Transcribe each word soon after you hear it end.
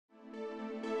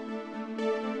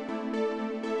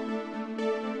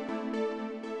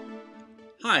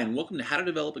Hi, and welcome to How to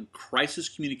Develop a Crisis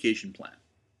Communication Plan.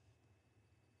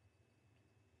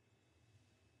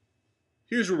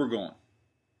 Here's where we're going.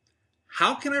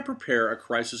 How can I prepare a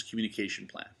crisis communication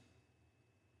plan?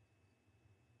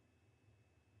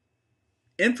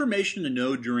 Information to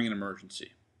know during an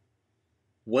emergency.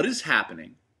 What is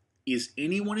happening? Is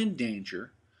anyone in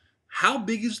danger? How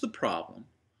big is the problem?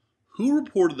 Who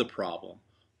reported the problem?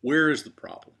 Where is the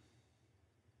problem?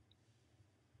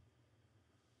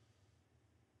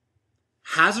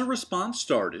 Has a response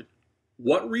started?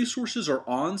 What resources are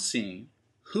on scene?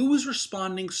 Who is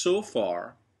responding so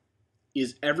far?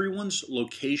 Is everyone's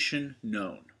location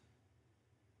known?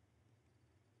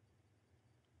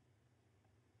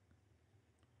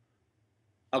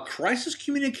 A crisis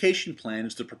communication plan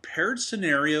is the prepared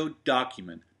scenario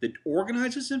document that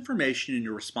organizes information in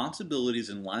your responsibilities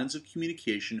and lines of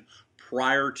communication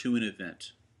prior to an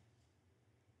event.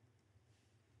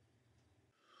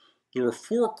 There are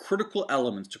 4 critical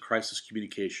elements to crisis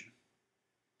communication.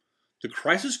 The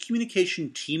crisis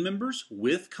communication team members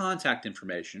with contact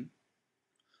information,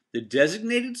 the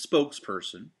designated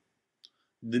spokesperson,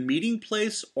 the meeting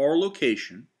place or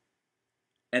location,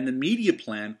 and the media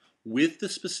plan with the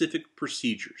specific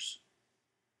procedures.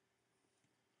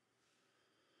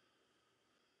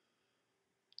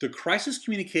 The crisis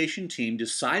communication team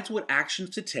decides what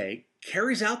actions to take,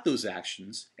 carries out those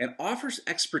actions, and offers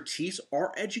expertise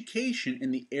or education in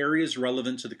the areas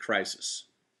relevant to the crisis.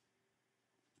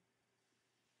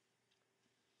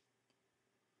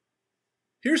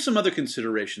 Here's some other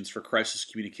considerations for crisis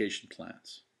communication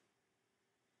plans.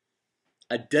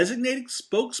 A designated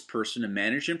spokesperson to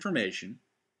manage information,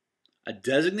 a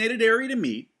designated area to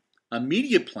meet, a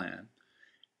media plan,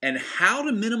 and how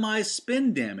to minimize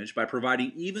spin damage by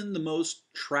providing even the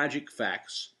most tragic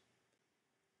facts.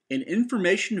 In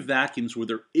information vacuums where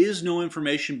there is no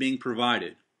information being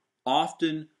provided,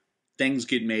 often things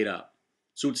get made up.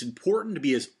 So it's important to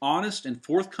be as honest and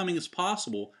forthcoming as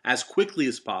possible, as quickly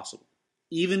as possible,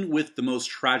 even with the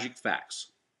most tragic facts.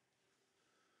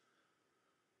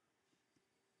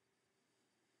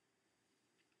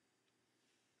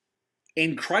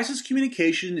 In crisis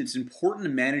communication, it's important to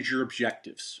manage your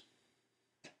objectives.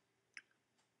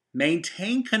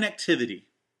 Maintain connectivity.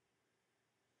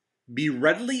 Be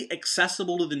readily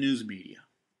accessible to the news media.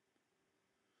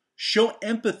 Show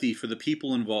empathy for the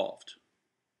people involved.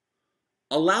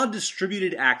 Allow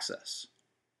distributed access.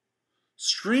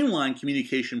 Streamline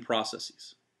communication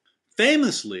processes.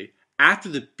 Famously, after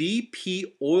the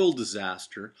BP oil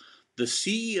disaster, the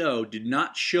CEO did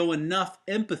not show enough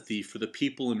empathy for the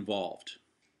people involved.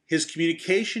 His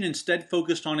communication instead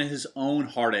focused on his own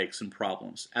heartaches and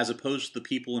problems, as opposed to the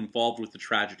people involved with the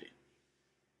tragedy.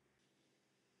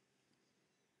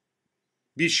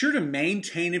 Be sure to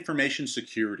maintain information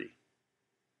security.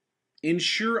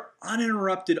 Ensure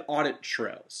uninterrupted audit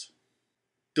trails.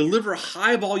 Deliver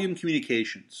high-volume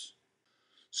communications.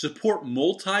 Support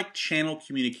multi-channel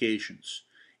communications,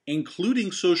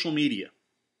 including social media.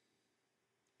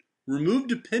 Remove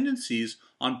dependencies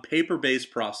on paper-based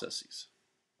processes.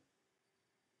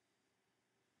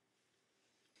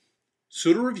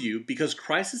 So to review, because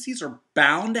crises are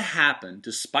bound to happen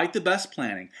despite the best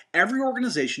planning, every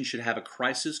organization should have a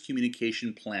crisis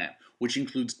communication plan, which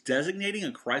includes designating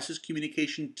a crisis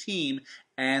communication team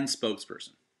and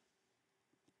spokesperson.